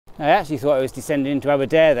I actually thought I was descending into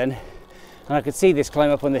Aberdare then, and I could see this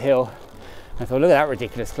climb up on the hill. I thought, look at that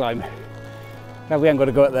ridiculous climb. Glad we haven't got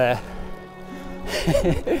to go up there.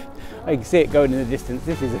 I can see it going in the distance.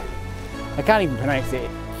 This is, I can't even pronounce it.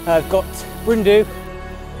 I've got Brindou,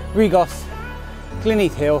 Rigos,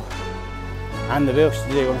 Gleneath Hill, and the Bilsh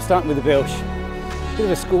to do. I'm starting with the Bilsh. Bit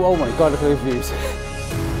of a school, oh my God, look at those views.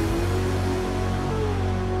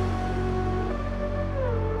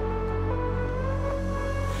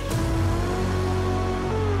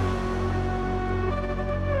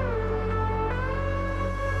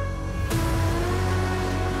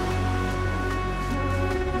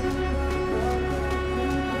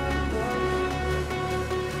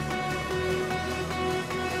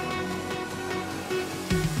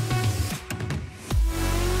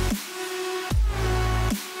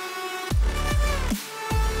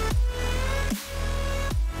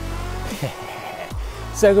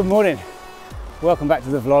 So good morning, welcome back to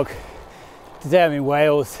the vlog. Today I'm in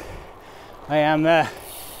Wales. I am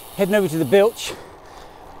heading over to the Bilsh,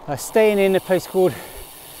 staying in a place called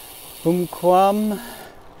Bumquam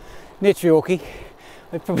near Treorchy.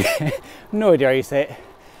 I probably have no idea how you say it.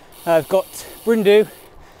 I've got Brindou,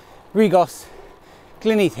 Rigos,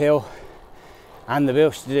 Gleneath Hill, and the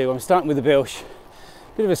Bilsh to do. I'm starting with the Bilsh.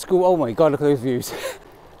 Bit of a school, oh my God, look at those views.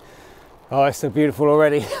 Oh, it's so beautiful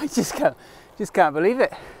already. I just can't believe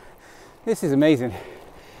it. This is amazing.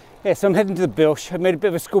 Yeah, so I'm heading to the Bilsh. I've made a bit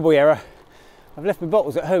of a schoolboy error. I've left my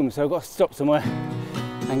bottles at home, so I've got to stop somewhere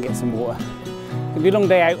and get some water. It's gonna be a long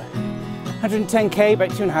day out. 110k,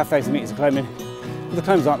 about 2,500 meters of climbing. But the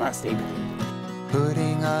climbs aren't that steep.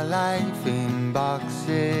 Putting our life in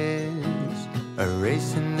boxes,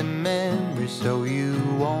 erasing the memories so you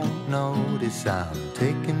won't notice. I'm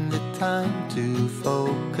taking the time to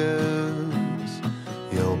focus.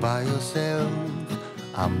 You're by yourself,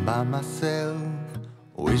 I'm by myself.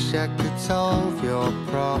 Wish I could solve your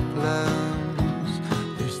problems.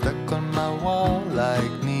 They're stuck on my wall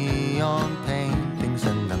like neon paintings,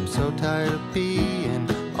 and I'm so tired of being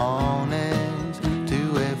honest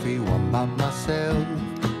to everyone by myself.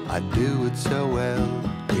 I do it so well.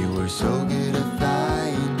 We were so good at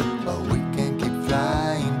flying, but we can't keep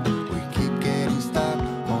flying. We keep getting stuck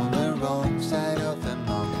on the wrong side of the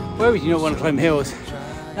mountain. Where would you not want to climb hills?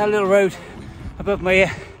 That little road above my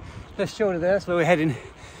left shoulder there, that's where we're heading.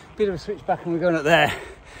 Bit of a switchback and we're going up there.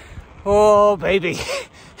 Oh baby.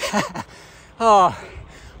 Oh,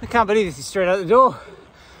 I can't believe this is straight out the door.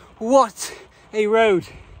 What a road.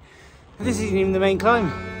 This isn't even the main climb.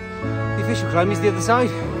 The official climb is the other side.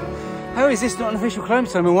 How is this not an official climb,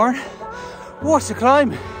 Simon Warren? What a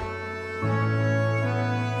climb.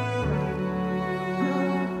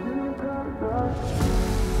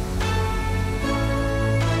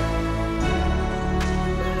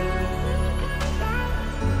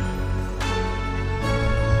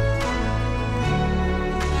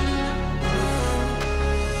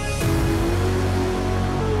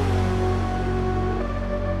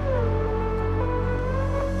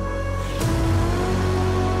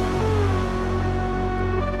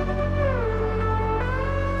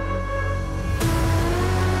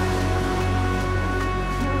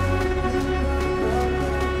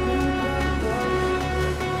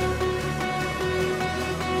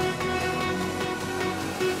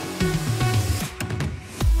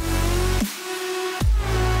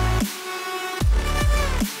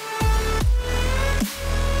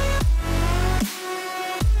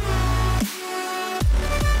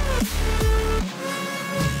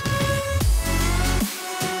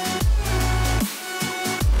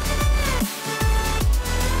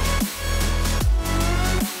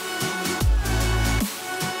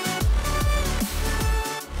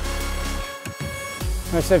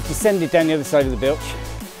 So I've descended down the other side of the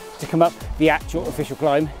Bilsh to come up the actual official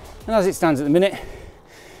climb, and as it stands at the minute,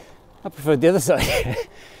 I preferred the other side.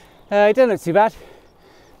 It don't look too bad,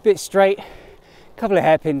 bit straight, couple of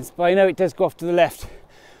hairpins, but I know it does go off to the left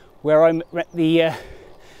where I'm at the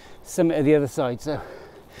summit of the other side, so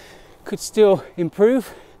could still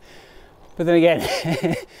improve, but then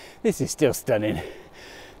again, this is still stunning.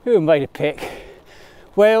 Who am I to pick?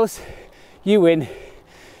 Wales, you win,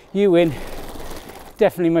 you win.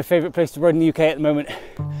 Definitely my favourite place to ride in the UK at the moment.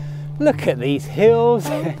 Look at these hills.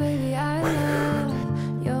 Oh, baby, I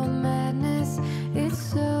love your madness. It's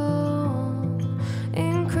so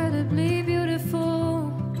incredibly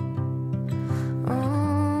beautiful.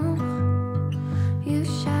 Oh, you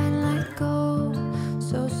shine like gold,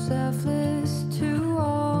 so selfless to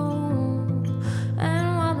all,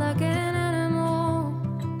 and wild like an animal.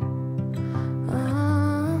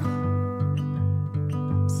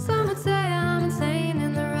 Some would say I'm insane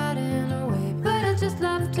in the right in a way, but I just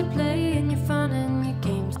love to to play in your fun and your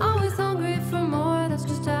games. Always hungry for more, that's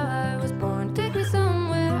just how I was born. Take me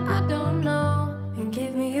somewhere I don't know and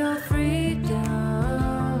give me your freedom.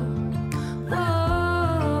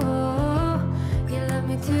 Whoa, you love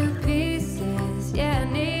me to pieces, yeah,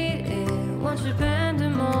 I need it. Want your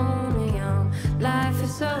pandemonium, life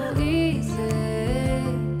is so easy.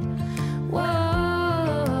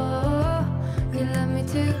 Whoa, you love me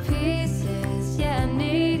to pieces, yeah, I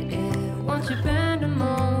need it. Want your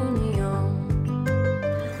pandemonium.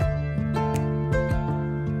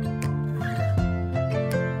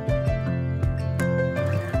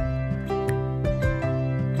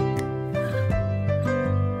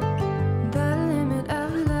 The limit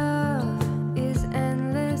of love is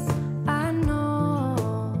endless, I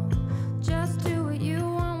know. Just do what you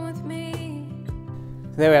want with me.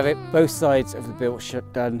 There we have it, both sides of the build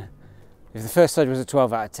shut done. If the first side was a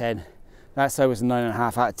 12 out of 10, that side was a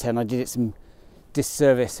 9.5 out of 10. I did it some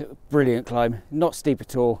disservice. Brilliant climb, not steep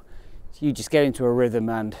at all. You just get into a rhythm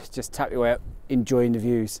and just tap your way up, enjoying the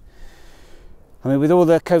views. I mean, with all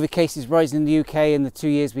the COVID cases rising in the UK and the 2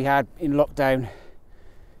 years we had in lockdown,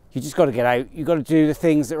 you just got to get out. You've got to do the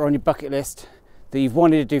things that are on your bucket list that you've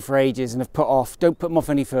wanted to do for ages and have put off. Don't put them off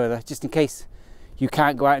any further, just in case you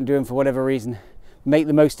can't go out and do them for whatever reason. Make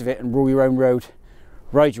the most of it and rule your own road,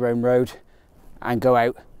 ride your own road, and go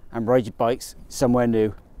out and ride your bikes somewhere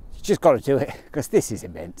new. You just got to do it, because this is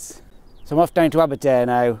immense. So I'm off down to Aberdare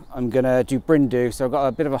now. I'm going to do Brindle, so I've got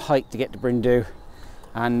a bit of a hike to get to Brindle,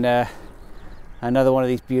 and another one of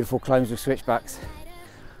these beautiful climbs with switchbacks.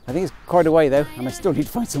 I think it's quite a way though, and I still need to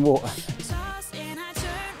find some water. Toss and I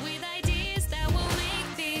turn with ideas that will make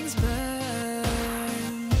things burn.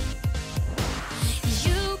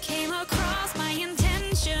 You came across my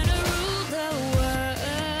intention to rule the world.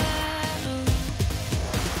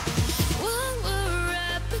 What we're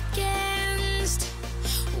up against,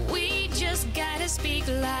 we just gotta speak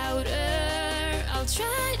louder. I'll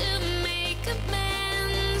try to make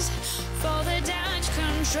amends for the damage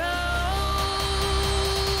control.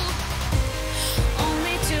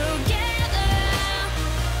 Only together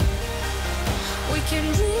we can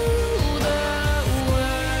rule the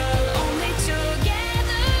world. Only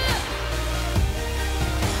together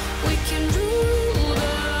we can rule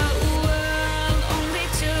the world. Only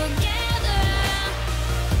together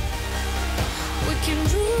we can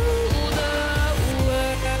rule the world.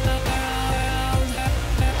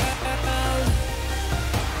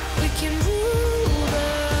 We can rule the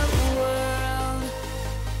world.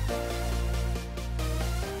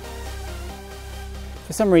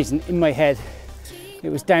 For some reason in my head it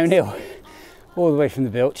was downhill all the way from the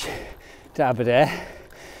Bilch to Aberdare.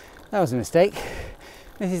 That was a mistake.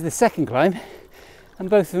 This is the second climb and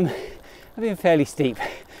both of them have been fairly steep.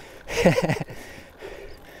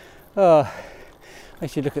 Oh, I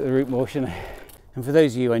should look at the route more, shouldn't I? And for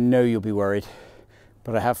those of you, I know you'll be worried,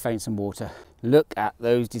 but I have found some water. Look at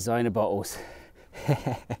those designer bottles.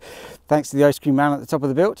 Thanks to the ice cream man at the top of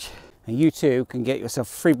the Bilch. And you too can get yourself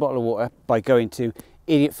a free bottle of water by going to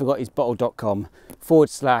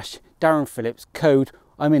idiotforgothisbottle.com/Darren Phillips, code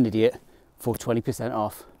I'm an idiot, for 20%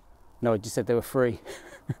 off. No, I just said they were free.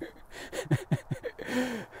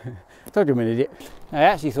 I told you I'm an idiot. I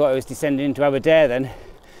actually thought I was descending into Aberdare then,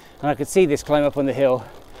 and I could see this climb up on the hill.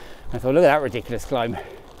 I thought, look at that ridiculous climb.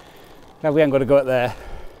 Glad we haven't got to go up there.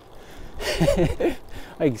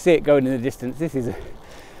 I can see it going in the distance. This is,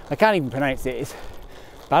 I can't even pronounce it. It's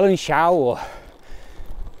Ballinshau, or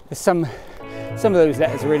there's some of those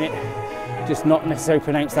letters are in it, just not necessarily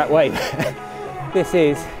pronounced that way. This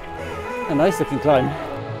is a nice looking climb.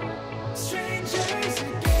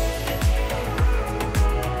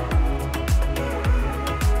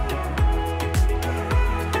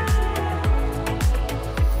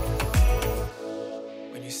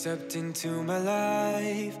 When you stepped into my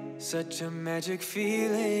life, such a magic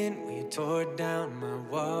feeling when you tore down my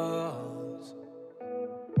walls.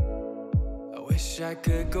 I wish I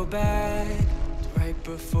could go back to right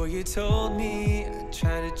before you told me I'd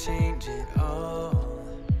try to change it all.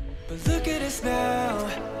 But look at us now,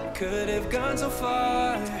 could have gone so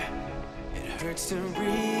far. It hurts to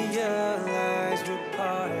realize we're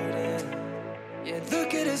parted. Yeah,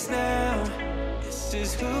 look at us now, this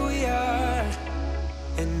is who we are.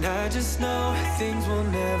 And I just know things will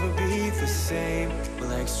never be the same. We're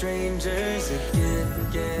like strangers again.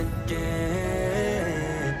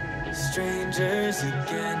 Strangers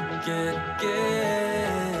again.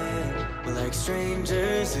 We're like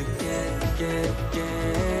strangers again.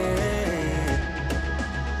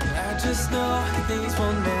 I just know things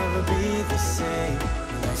will never be the same.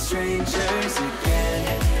 We're like strangers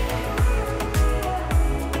again.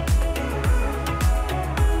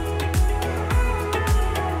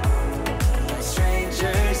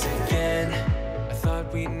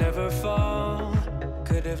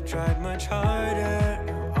 have tried much harder.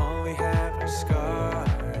 Now all we have are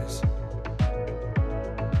scars.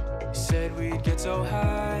 You said we'd get so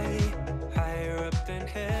high, higher up than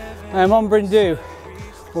heaven. I'm on Brindou,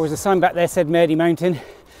 or as the sign back there said, Merdy Mountain.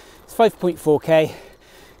 It's 5.4k,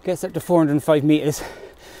 gets up to 405 meters.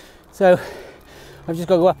 So I've just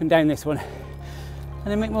got to go up and down this one and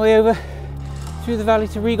then make my way over through the valley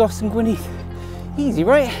to Regos and Gwynedd. Easy,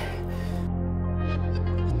 right?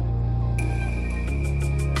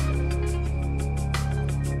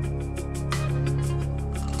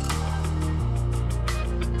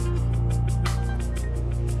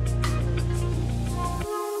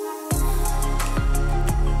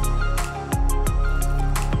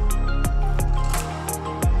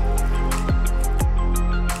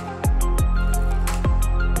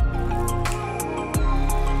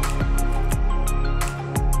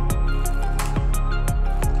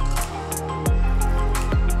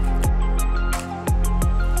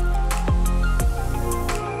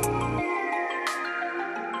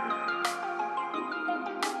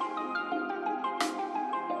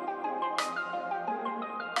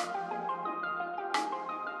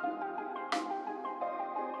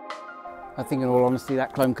 I think in all honesty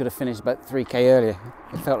that climb could have finished about 3k earlier.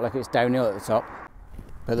 It felt like it was downhill at the top,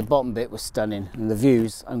 but the bottom bit was stunning, and the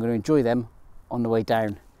views, I'm going to enjoy them on the way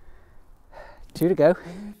down. 2 to go.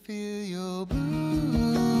 Feel your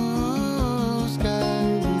blue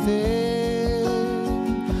sky within,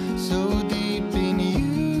 so deep in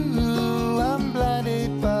you, I'm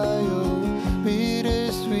blinded by your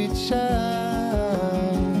bittersweet shine.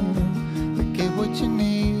 But get what you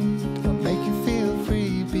need, I'll make you feel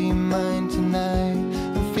free, be mine tonight,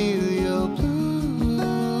 and feel your blue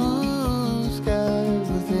sky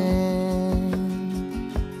within.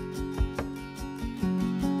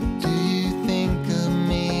 Do you think of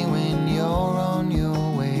me when you're on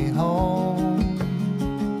your way home,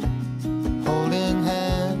 holding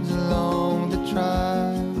hands along the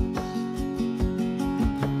track?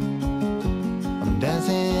 I'm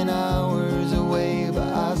dancing hours away, but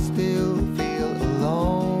I still feel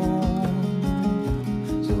alone.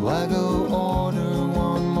 So I go order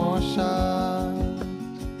one more shot.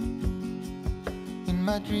 In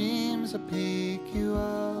my dreams I pick you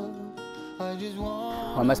up. I just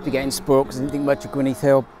want. I must be getting spoiled because I didn't think much of Gwynedd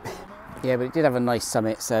Hill. Yeah, but it did have a nice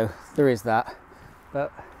summit, so there is that.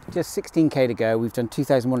 But just 16k to go. We've done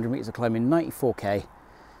 2,100 meters of climbing, 94k.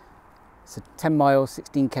 So 10 miles,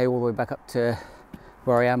 16k all the way back up to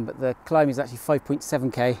where I am, but the climb is actually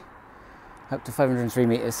 5.7k up to 503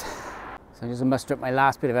 meters. So I'm just gonna muster up my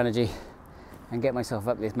last bit of energy and get myself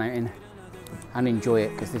up this mountain and enjoy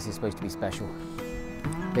it, because this is supposed to be special.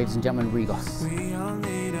 Ladies and gentlemen, Regos. We all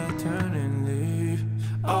need a turn and leave.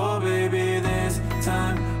 Oh baby, this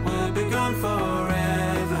time we'll be gone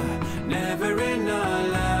forever. Never in a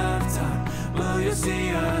lifetime will you see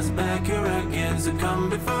us back here again. So come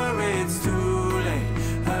before it's too late.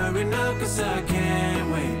 Hurry now, cause I can't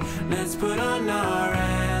wait. Let's put on our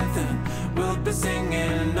anthem. We'll be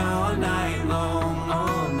singing all night long,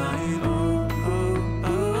 all night long.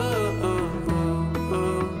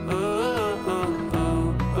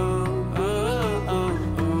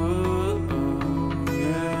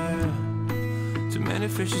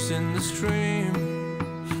 Fishes in the stream,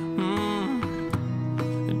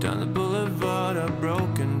 and down the boulevard of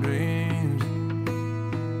broken dreams.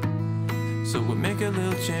 So we make a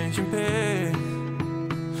little change in pace,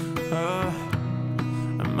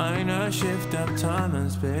 a minor shift of time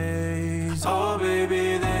and space. Oh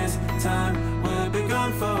baby, this time we'll be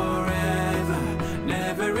gone forever.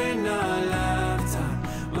 Never in a lifetime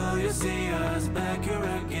will you see us back here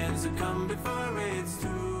again. So come before it's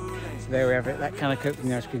too. There we have it. That kind of coke from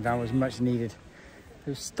the ice cream van was much needed. It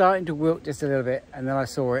was starting to wilt just a little bit, and then I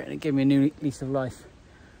saw it and it gave me a new lease of life.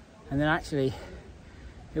 And then actually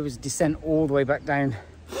it was a descent all the way back down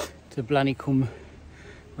to Blannycombe,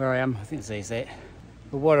 where I am. I think that's how you say it.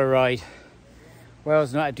 But what a ride.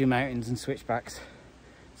 Wales know how to do mountains and switchbacks.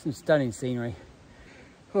 Some stunning scenery.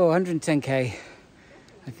 Oh, 110k.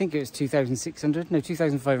 I think it was 2,600, no,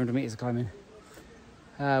 2,500 meters of climbing.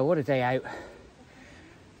 What a day out.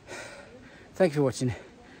 Thank you for watching.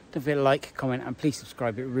 Don't forget to like, comment, and please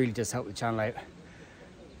subscribe. It really does help the channel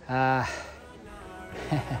out.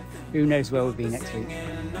 Who knows where we'll be next week.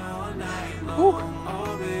 Ooh.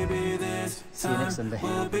 See you next Sunday.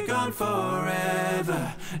 We'll be gone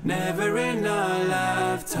forever, never in a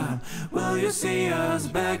lifetime will you see us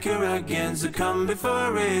back here again. So come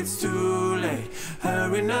before it's too late.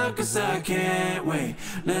 Hurry now, cause I can't wait.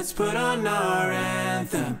 Let's put on our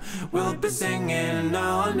anthem. We'll be singing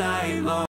all night long.